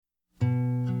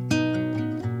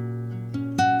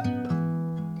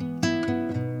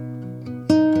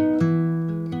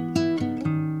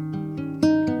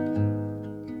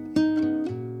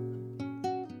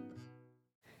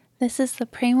This is the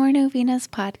Pray More Novenas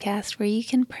podcast where you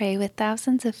can pray with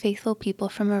thousands of faithful people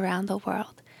from around the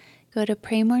world. Go to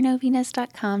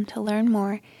praymorenovenas.com to learn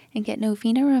more and get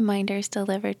novena reminders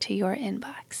delivered to your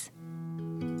inbox.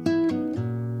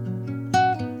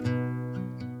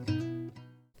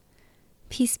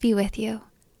 Peace be with you.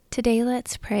 Today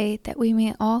let's pray that we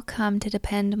may all come to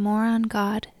depend more on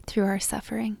God through our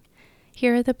suffering.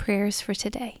 Here are the prayers for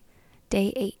today,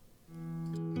 Day 8.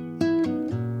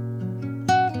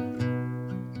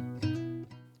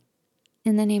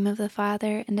 In the name of the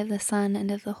Father, and of the Son, and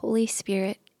of the Holy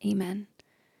Spirit. Amen.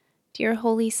 Dear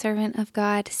Holy Servant of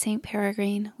God, Saint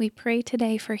Peregrine, we pray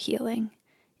today for healing.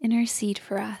 Intercede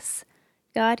for us.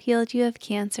 God healed you of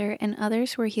cancer, and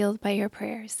others were healed by your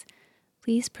prayers.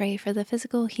 Please pray for the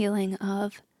physical healing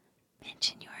of...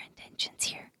 Mention your intentions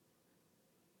here.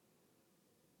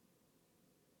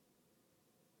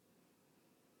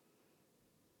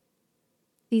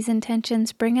 These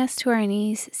intentions bring us to our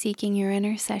knees, seeking your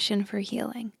intercession for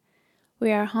healing.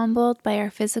 We are humbled by our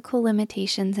physical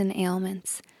limitations and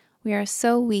ailments. We are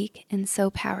so weak and so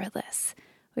powerless.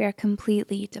 We are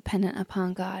completely dependent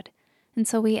upon God. And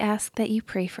so we ask that you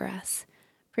pray for us.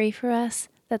 Pray for us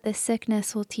that this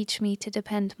sickness will teach me to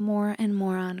depend more and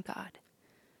more on God.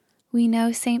 We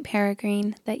know, Saint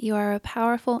Peregrine, that you are a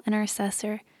powerful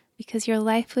intercessor because your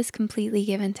life was completely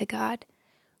given to God.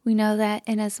 We know that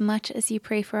inasmuch as you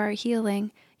pray for our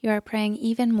healing, you are praying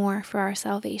even more for our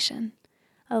salvation.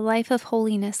 A life of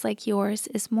holiness like yours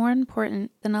is more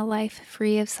important than a life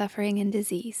free of suffering and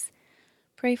disease.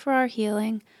 Pray for our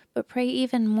healing, but pray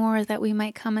even more that we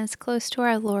might come as close to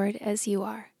our Lord as you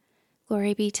are.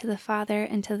 Glory be to the Father,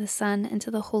 and to the Son, and to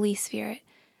the Holy Spirit,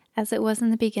 as it was in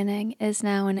the beginning, is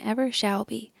now, and ever shall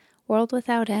be, world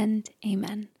without end.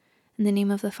 Amen. In the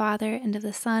name of the Father, and of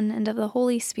the Son, and of the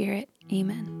Holy Spirit.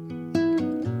 Amen.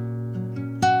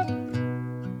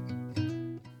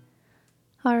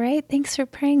 All right, thanks for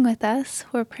praying with us.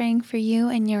 We're praying for you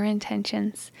and your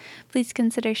intentions. Please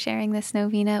consider sharing this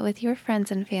novena with your friends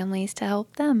and families to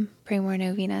help them pray more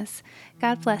novenas.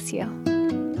 God bless you.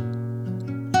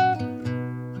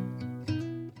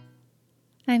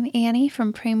 I'm Annie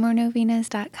from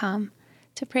praymorenovenas.com.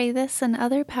 To pray this and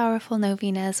other powerful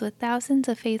novenas with thousands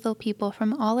of faithful people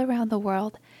from all around the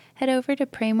world, head over to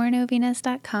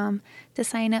praymorenovenas.com to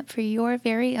sign up for your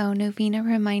very own novena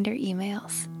reminder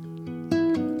emails.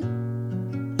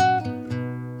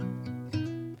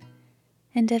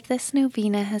 And if this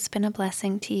novena has been a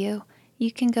blessing to you,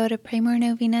 you can go to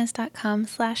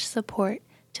praymorenovenas.com/support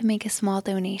to make a small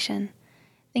donation.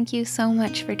 Thank you so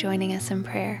much for joining us in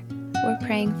prayer. We're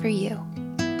praying for you.